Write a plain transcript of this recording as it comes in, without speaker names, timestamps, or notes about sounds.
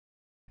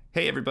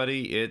Hey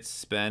everybody,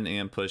 it's Ben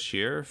and Push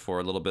here for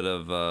a little bit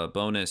of a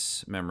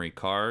bonus memory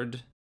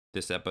card.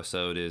 This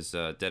episode is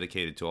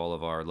dedicated to all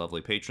of our lovely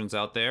patrons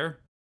out there.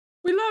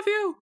 We love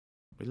you.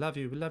 We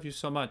love you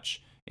so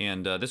much.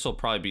 And this will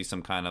probably be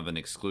some kind of an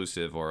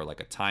exclusive or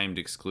like a timed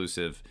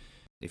exclusive.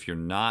 If you're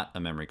not a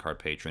memory card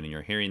patron and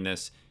you're hearing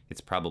this,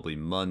 it's probably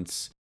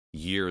months,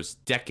 years,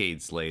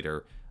 decades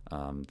later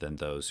than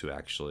those who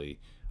actually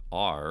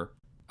are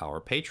our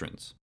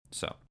patrons.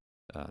 So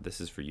this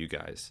is for you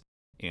guys.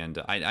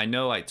 And I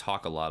know I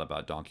talk a lot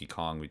about Donkey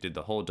Kong. We did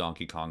the whole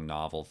Donkey Kong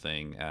novel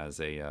thing as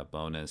a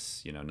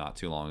bonus, not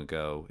too long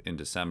ago in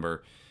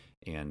December.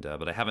 And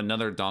but I have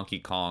another Donkey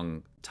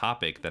Kong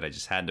topic that I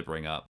just had to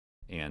bring up.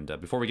 And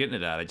before we get into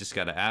that, I just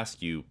got to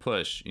ask you,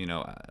 Push.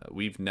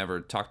 We've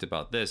never talked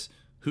about this.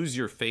 Who's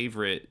your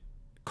favorite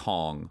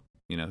Kong?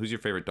 Who's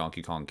your favorite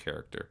Donkey Kong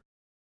character?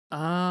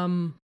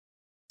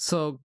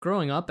 So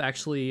growing up,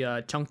 actually,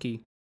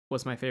 Chunky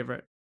was my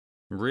favorite.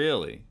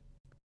 Really?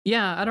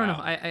 Yeah, I don't know.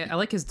 Wow. I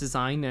like his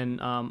design, and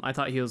I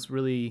thought he was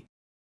really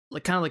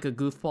kind of like a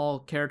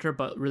goofball character,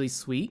 but really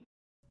sweet.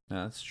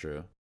 No, that's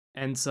true.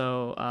 And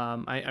so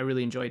I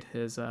really enjoyed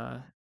his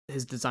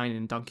design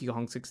in Donkey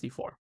Kong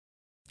 64.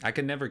 I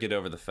can never get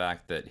over the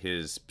fact that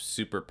his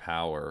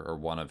superpower, or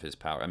one of his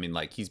power, I mean,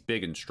 like, he's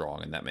big and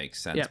strong, and that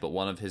makes sense, Yeah. but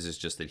one of his is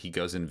just that he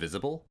goes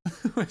invisible.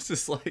 It's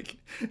just like,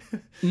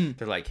 Mm.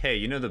 they're like,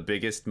 hey, the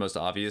biggest, most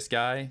obvious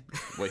guy?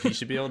 What he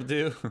should be able to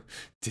do?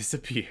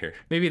 Disappear.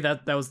 Maybe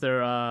that was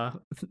their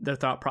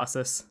thought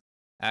process.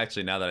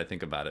 Actually, now that I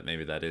think about it,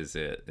 maybe that is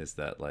it, is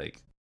that,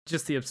 like,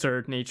 Just the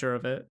absurd nature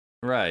of it.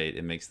 right,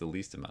 it makes the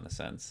least amount of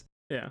sense.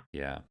 Yeah.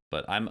 Yeah,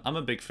 but I'm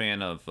a big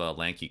fan of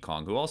Lanky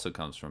Kong, who also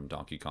comes from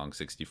Donkey Kong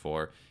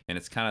 64, and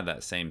it's kind of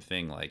that same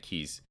thing. Like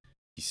he's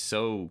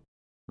so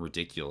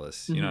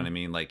ridiculous, you know what I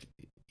mean? Like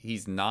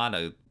he's not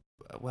I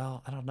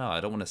don't know. I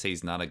don't want to say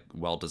he's not a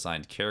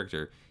well-designed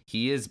character.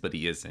 He is, but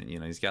he isn't.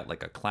 He's got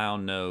like a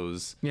clown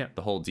nose. Yeah.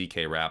 The whole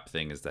DK Rap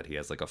thing is that he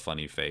has like a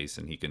funny face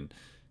and he can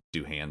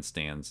do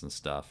handstands and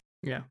stuff.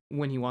 Yeah.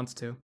 When he wants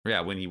to. Yeah,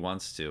 when he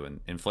wants to,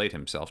 and inflate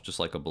himself just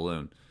like a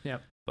balloon. Yeah.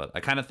 But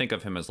I kind of think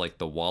of him as like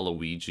the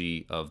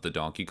Waluigi of the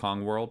Donkey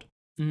Kong world,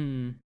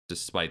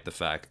 despite the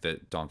fact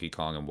that Donkey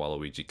Kong and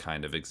Waluigi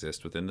kind of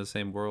exist within the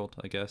same world,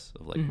 I guess,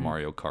 of like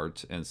Mario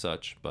Kart and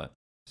such. But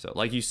so,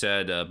 like you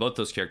said, both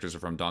those characters are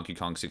from Donkey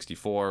Kong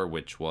 64,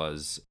 which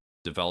was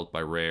developed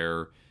by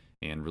Rare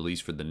and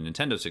released for the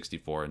Nintendo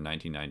 64 in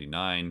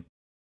 1999.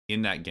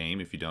 In that game,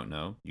 if you don't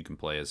know, you can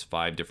play as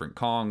 5 different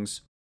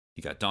Kongs.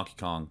 You got Donkey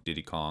Kong,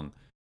 Diddy Kong,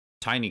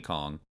 Tiny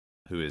Kong,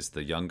 who is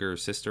the younger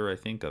sister, I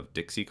think, of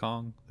Dixie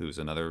Kong, who's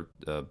another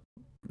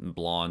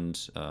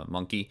blonde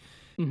monkey.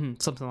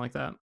 Something like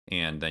that.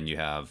 And then you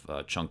have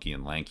Chunky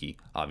and Lanky,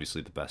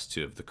 obviously the best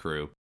 2 of the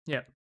crew.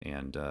 Yeah.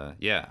 And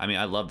yeah, I mean,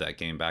 I loved that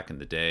game back in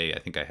the day. I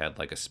think I had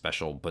like a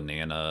special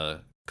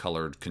banana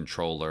colored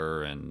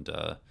controller and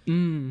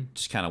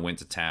just kind of went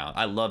to town.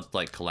 I loved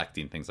like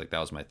collecting things, like that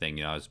was my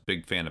thing. I was a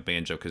big fan of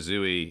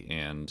Banjo-Kazooie,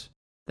 and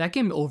that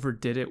game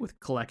overdid it with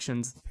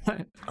collections.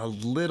 A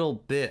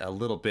little bit. I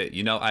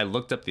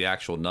looked up the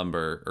actual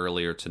number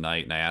earlier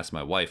tonight, and I asked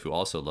my wife, who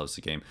also loves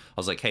the game, I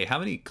was like, hey, how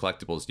many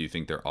collectibles do you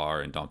think there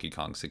are in Donkey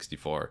Kong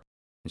 64?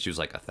 And she was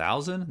like,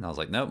 1,000? And I was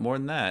like, nope, more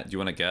than that. Do you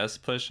want to guess,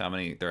 Push, how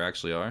many there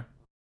actually are?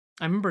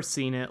 I remember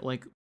seeing it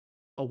like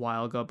a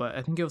while ago, but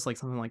I think it was like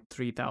something like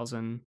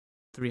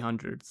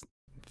 3,300.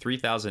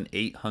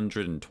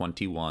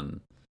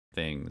 3,821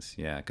 things.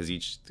 Yeah, because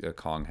each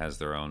Kong has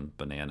their own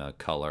banana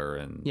color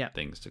and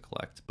things to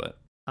collect. But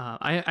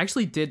I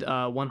actually did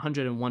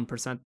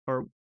 101%,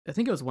 or I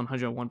think it was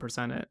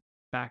 101% it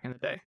back in the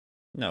day.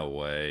 No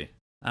way.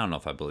 I don't know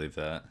if I believe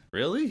that.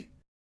 Really?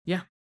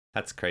 Yeah.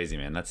 That's crazy,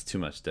 man. That's too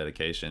much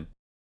dedication.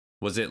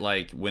 Was it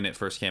like when it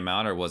first came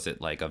out, or was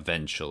it like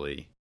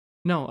eventually?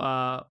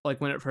 No, like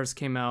when it first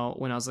came out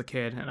when I was a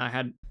kid and I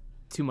had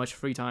too much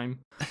free time,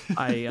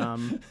 I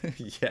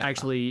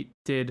actually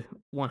did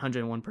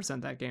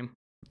 101% that game.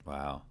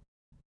 Wow.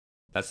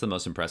 That's the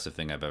most impressive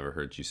thing I've ever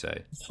heard you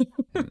say.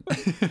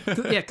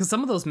 Yeah, because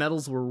some of those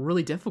medals were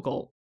really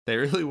difficult. They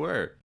really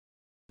were.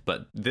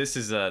 But this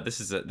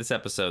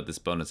episode, this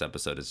bonus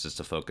episode, is just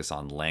to focus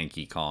on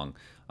Lanky Kong,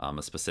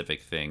 a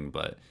specific thing.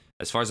 But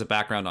as far as the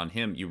background on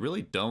him, you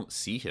really don't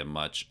see him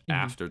much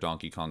after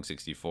Donkey Kong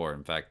 64.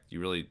 In fact, you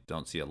really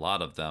don't see a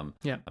lot of them.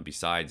 Yeah.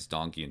 Besides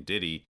Donkey and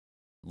Diddy,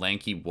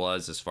 Lanky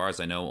was, as far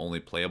as I know, only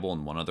playable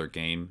in one other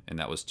game, and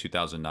that was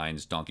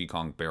 2009's Donkey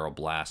Kong Barrel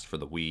Blast for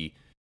the Wii,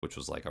 which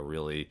was like a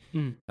really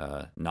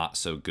not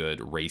so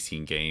good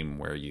racing game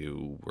where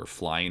you were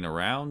flying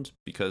around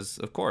because,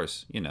 of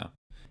course,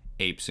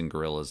 apes and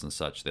gorillas and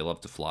such, they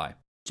love to fly.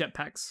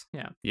 Jetpacks,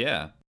 yeah.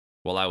 Yeah.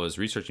 While I was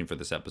researching for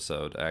this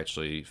episode, I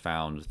actually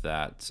found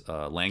that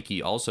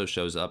Lanky also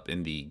shows up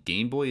in the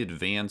Game Boy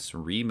Advance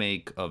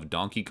remake of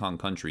Donkey Kong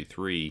Country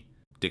 3,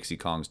 Dixie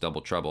Kong's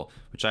Double Trouble,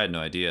 which I had no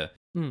idea.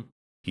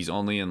 He's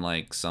only in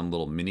like some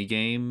little mini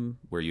game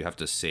where you have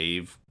to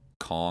save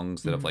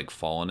Kongs that have like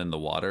fallen in the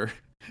water.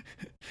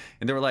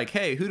 And they were like,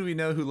 hey, who do we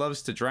know who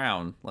loves to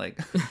drown? Like,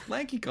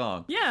 Lanky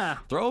Kong. Yeah.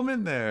 Throw him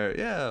in there.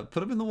 Yeah,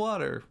 put him in the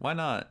water. Why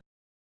not?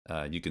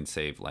 You can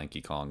save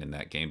Lanky Kong in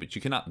that game, but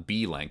you cannot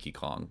be Lanky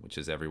Kong, which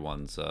is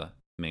everyone's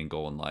main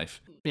goal in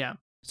life. Yeah.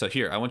 So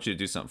here, I want you to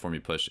do something for me,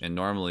 Push. And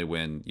normally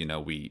when,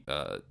 we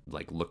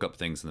like look up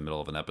things in the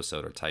middle of an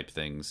episode or type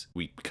things,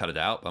 we cut it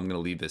out. I'm going to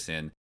leave this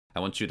in. I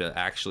want you to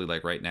actually,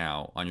 like right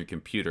now on your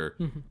computer,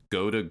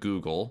 go to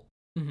Google,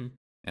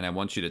 and I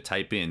want you to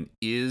type in,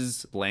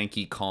 is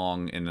Lanky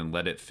Kong, and then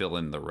let it fill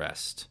in the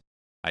rest.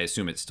 I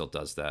assume it still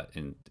does that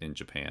in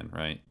Japan,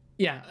 right?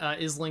 Yeah.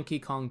 Is Lanky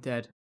Kong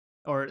dead?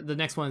 Or the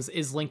next one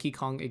is Lanky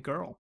Kong a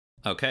girl?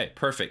 Okay,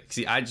 perfect.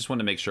 See, I just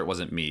wanted to make sure it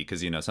wasn't me,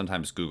 because,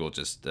 sometimes Google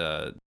just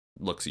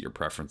looks at your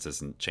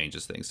preferences and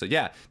changes things. So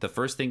yeah, the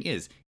first thing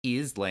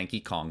is Lanky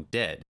Kong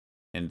dead?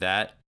 And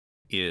that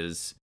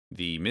is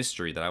the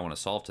mystery that I want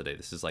to solve today.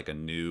 This is like a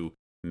new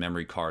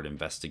Memory Card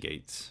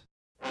Investigates.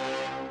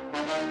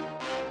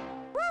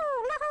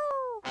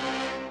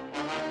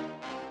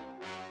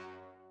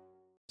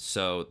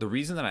 So the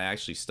reason that I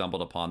actually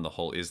stumbled upon the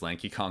whole is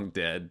Lanky Kong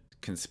dead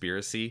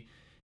conspiracy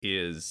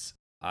is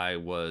I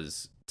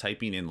was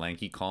typing in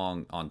Lanky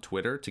Kong on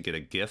Twitter to get a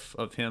GIF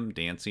of him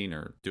dancing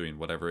or doing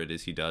whatever it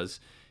is he does,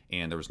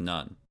 and there was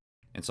none.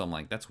 And so I'm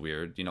like, that's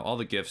weird. All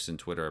the GIFs in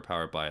Twitter are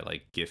powered by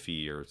like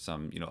Giphy or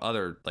some,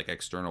 other like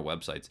external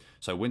websites.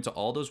 So I went to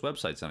all those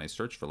websites and I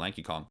searched for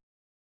Lanky Kong.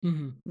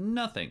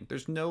 Nothing.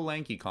 There's no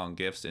Lanky Kong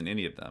GIFs in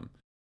any of them.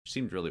 Which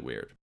seemed really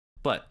weird.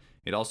 But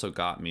it also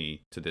got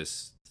me to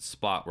this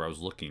spot where I was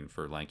looking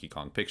for Lanky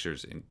Kong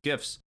pictures and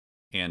GIFs.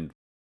 And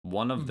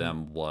one of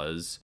them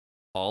was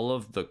all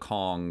of the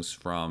Kongs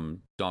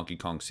from Donkey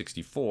Kong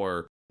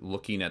 64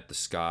 looking at the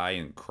sky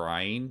and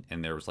crying.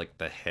 And there was like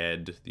the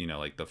head,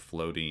 like the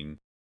floating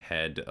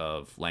head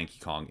of Lanky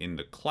Kong in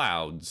the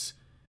clouds.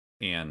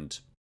 And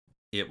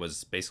it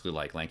was basically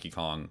like Lanky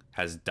Kong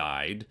has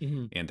died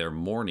and they're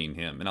mourning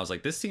him. And I was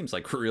like, this seems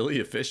like really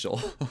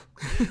official.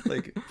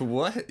 Like,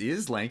 what?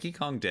 Is Lanky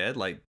Kong dead?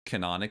 Like,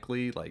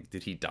 canonically, like,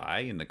 did he die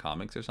in the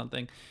comics or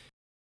something?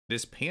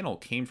 This panel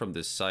came from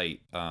this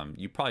site.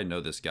 You probably know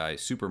this guy,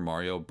 Super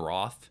Mario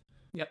Broth.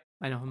 Yep,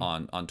 I know him.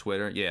 On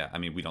Twitter. Yeah, I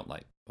mean, we don't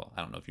like, well,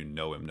 I don't know if you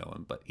know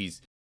him, but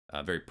he's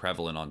very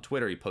prevalent on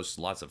Twitter. He posts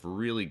lots of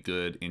really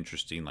good,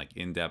 interesting, like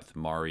in-depth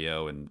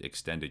Mario and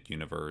extended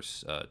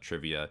universe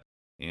trivia.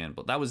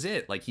 But that was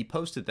it. Like, he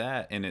posted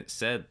that and it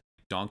said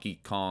Donkey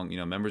Kong,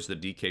 members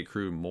of the DK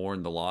crew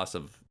mourn the loss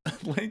of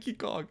Lanky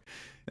Kong.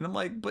 And I'm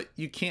like, but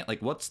you can't,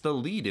 like, what's the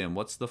lead in?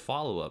 What's the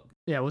follow up?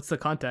 Yeah, what's the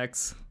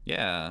context?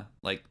 Yeah,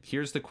 like,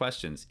 here's the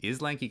questions.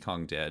 Is Lanky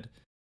Kong dead?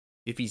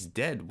 If he's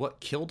dead, what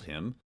killed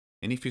him?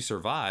 And if he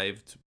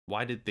survived,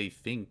 why did they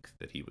think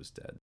that he was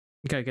dead?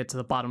 Gotta get to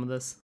the bottom of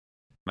this.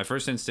 My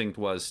first instinct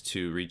was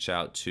to reach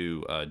out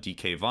to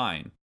DK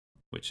Vine,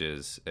 which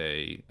is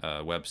a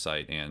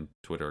website and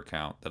Twitter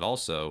account that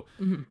also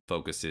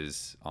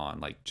focuses on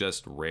like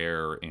just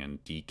rare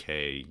and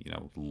DK,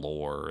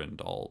 lore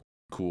and all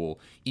cool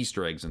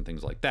Easter eggs and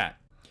things like that.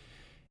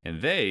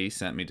 And they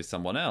sent me to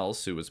someone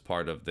else who was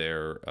part of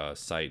their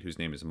site, whose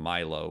name is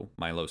Milo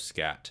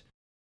Scat.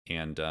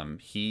 And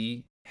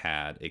he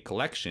had a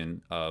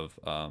collection of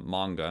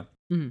manga,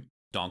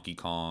 Donkey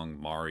Kong,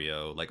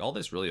 Mario, like all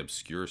this really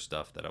obscure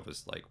stuff that I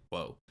was like,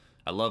 whoa.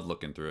 I love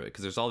looking through it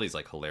because there's all these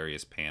like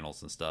hilarious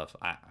panels and stuff.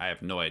 I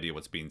have no idea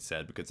what's being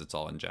said because it's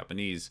all in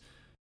Japanese.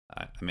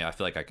 I mean, I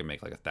feel like I could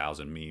make like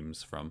 1,000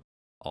 memes from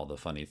all the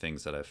funny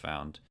things that I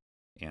found.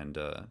 And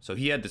so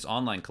he had this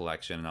online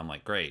collection, and I'm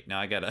like, great. Now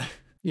I gotta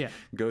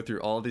go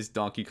through all these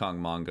Donkey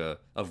Kong manga,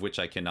 of which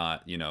I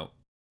cannot,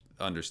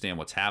 understand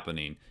what's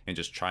happening, and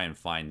just try and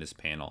find this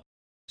panel.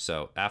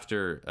 So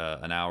after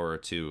an hour or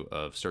two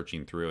of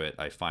searching through it,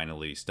 I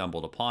finally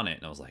stumbled upon it,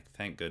 and I was like,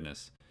 thank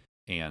goodness.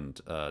 And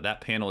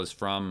that panel is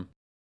from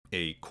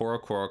a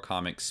Koro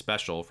Comics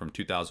special from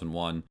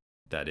 2001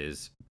 that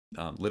is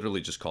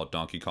literally just called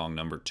Donkey Kong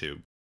number 2,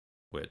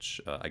 which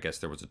I guess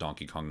there was a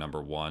Donkey Kong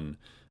number 1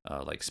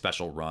 like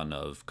special run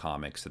of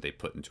comics that they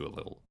put into a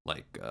little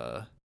like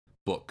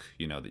book,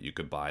 that you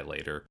could buy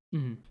later.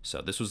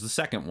 So this was the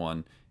second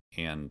one.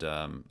 And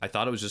I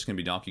thought it was just going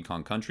to be Donkey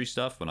Kong Country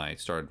stuff when I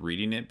started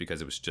reading it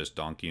because it was just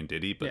Donkey and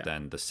Diddy. But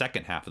then the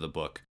second half of the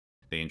book,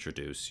 they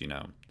introduce,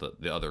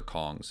 the other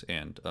Kongs.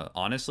 And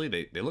honestly,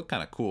 they look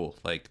kind of cool.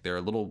 Like, they're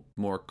a little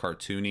more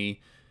cartoony.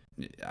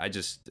 I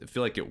just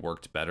feel like it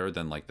worked better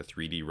than, like, the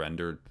 3D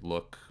rendered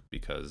look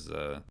because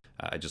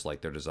I just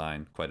like their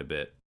design quite a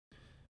bit.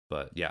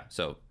 But, yeah,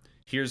 so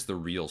here's the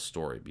real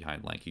story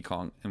behind Lanky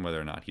Kong and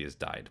whether or not he has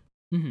died.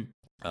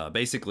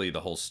 Basically, the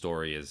whole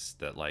story is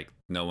that, like,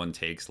 no one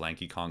takes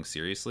Lanky Kong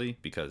seriously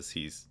because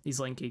he's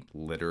Lanky.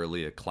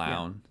 Literally a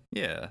clown.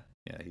 Yeah,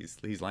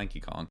 he's Lanky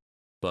Kong.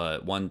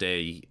 But one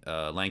day,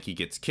 Lanky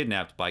gets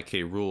kidnapped by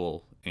K.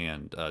 Rool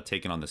and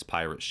taken on this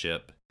pirate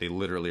ship. They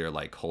literally are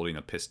like holding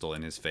a pistol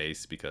in his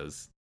face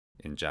because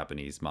in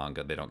Japanese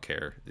manga, they don't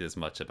care as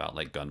much about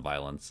like gun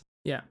violence.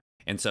 Yeah.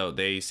 And so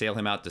they sail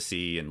him out to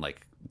sea and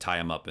like tie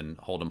him up and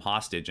hold him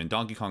hostage. And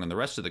Donkey Kong and the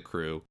rest of the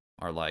crew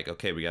are like,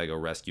 okay, we gotta go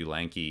rescue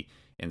Lanky.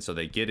 And so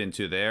they get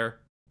into their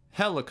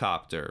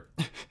helicopter,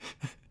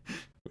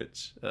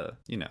 which,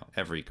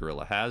 every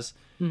gorilla has.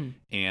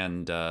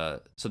 And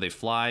so they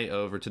fly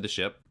over to the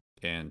ship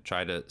and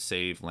try to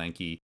save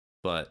Lanky.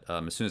 But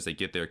as soon as they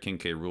get there, King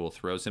K. Rool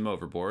throws him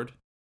overboard,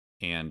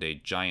 and a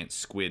giant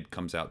squid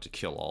comes out to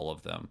kill all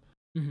of them.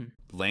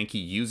 Lanky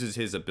uses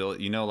his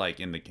ability, like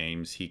in the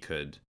games, he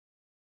could,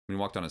 when he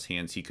walked on his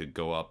hands, he could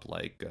go up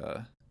like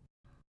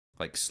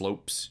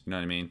slopes, you know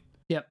what I mean?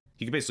 Yep.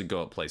 He could basically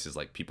go up places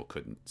like people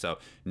couldn't. So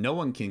no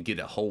one can get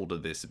a hold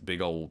of this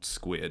big old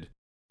squid,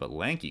 but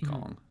Lanky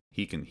Kong,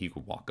 he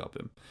could walk up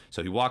him.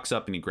 So he walks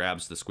up and he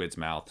grabs the squid's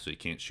mouth, so he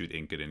can't shoot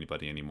ink at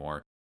anybody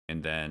anymore.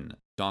 And then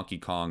Donkey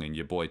Kong and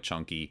your boy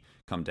Chunky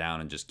come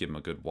down and just give him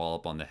a good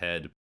wallop on the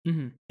head.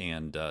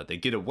 And they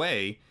get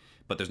away,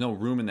 but there's no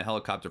room in the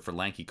helicopter for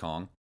Lanky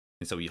Kong.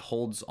 And so he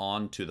holds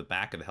on to the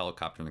back of the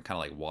helicopter and kind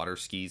of like water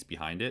skis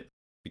behind it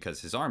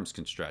because his arms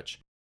can stretch.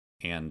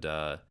 And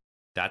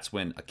that's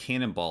when a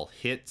cannonball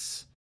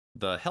hits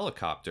the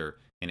helicopter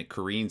and it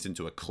careens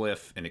into a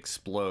cliff and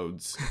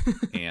explodes.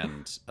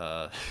 And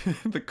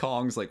the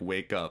Kongs like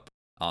wake up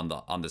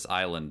on this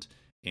island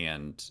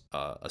and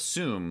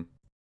assume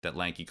that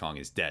Lanky Kong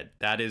is dead.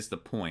 That is the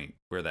point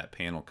where that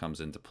panel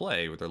comes into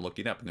play, where they're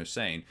looking up and they're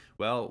saying,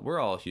 well, we're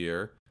all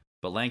here,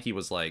 but Lanky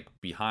was like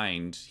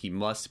behind, he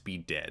must be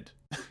dead.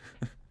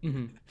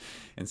 And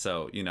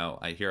so,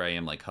 I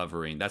am like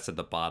hovering, that's at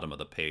the bottom of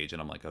the page,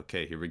 and I'm like,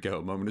 okay, here we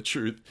go, moment of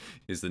truth.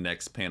 Is the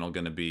next panel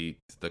going to be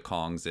the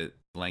Kongs at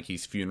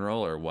Lanky's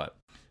funeral or what?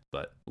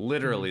 But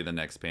literally the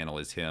next panel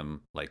is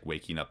him like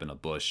waking up in a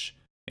bush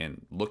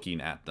and looking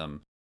at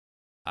them.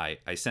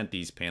 I sent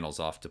these panels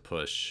off to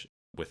Push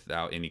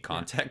without any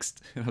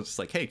context. And I was just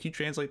like, hey, can you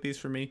translate these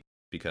for me?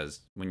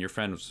 Because when you're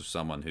friends with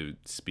someone who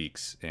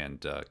speaks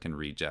and can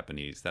read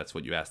Japanese, that's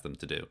what you ask them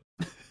to do.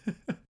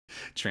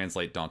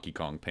 Translate Donkey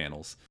Kong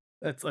panels.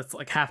 That's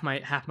like half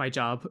my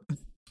job.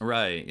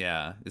 Right,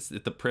 yeah. It's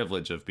the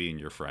privilege of being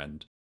your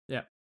friend.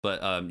 Yeah.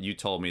 But you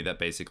told me that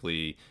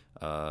basically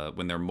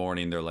when they're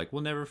mourning, they're like,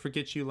 we'll never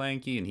forget you,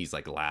 Lanky. And he's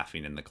like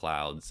laughing in the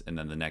clouds. And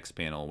then the next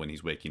panel, when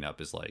he's waking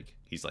up, is like,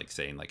 he's like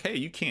saying like, hey,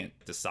 you can't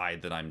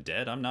decide that I'm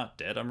dead. I'm not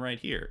dead. I'm right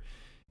here.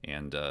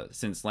 And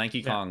since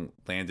Lanky Kong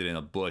landed in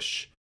a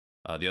bush,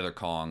 the other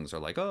Kongs are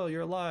like, oh,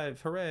 you're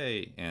alive.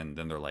 Hooray. And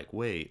then they're like,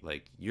 wait,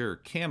 like you're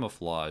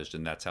camouflaged.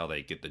 And that's how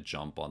they get the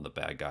jump on the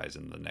bad guys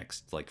in the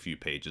next like few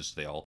pages.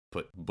 They all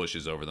put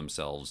bushes over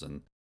themselves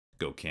and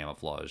go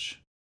camouflage.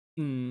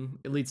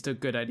 It leads to a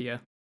good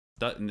idea.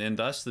 And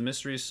thus the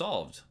mystery is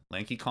solved.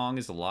 Lanky Kong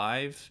is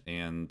alive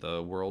and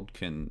the world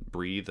can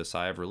breathe a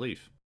sigh of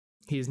relief.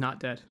 He's not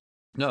dead.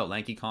 No,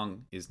 Lanky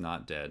Kong is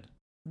not dead.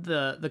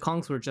 The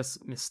Kongs were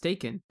just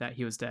mistaken that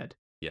he was dead.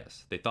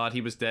 Yes, they thought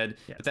he was dead,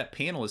 but that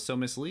panel is so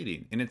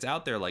misleading. And it's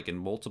out there like in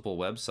multiple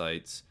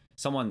websites.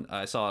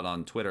 I saw it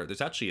on Twitter.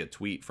 There's actually a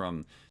tweet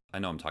from, I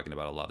know I'm talking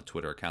about a lot of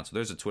Twitter accounts. So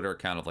there's a Twitter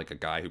account of like a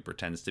guy who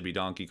pretends to be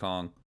Donkey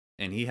Kong.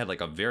 And he had like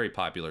a very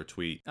popular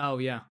tweet. Oh,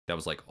 yeah. That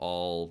was like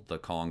all the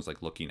Kongs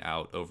like looking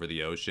out over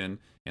the ocean.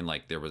 And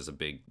like there was a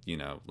big,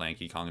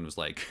 Lanky Kong, and was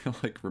like,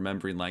 like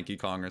remembering Lanky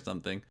Kong or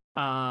something.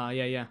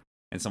 Yeah.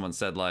 And someone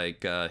said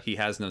like, he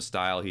has no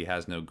style, he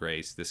has no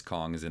grace. This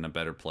Kong is in a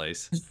better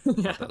place. I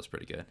thought that was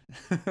pretty good.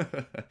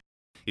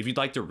 If you'd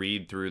like to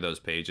read through those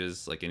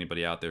pages, like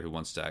anybody out there who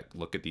wants to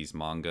look at these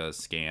manga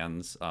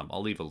scans,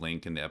 I'll leave a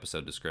link in the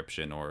episode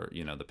description or,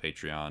 the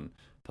Patreon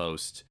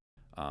post.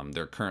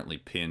 They're currently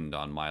pinned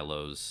on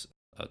Milo's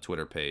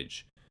Twitter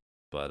page,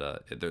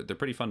 but they're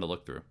pretty fun to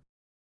look through.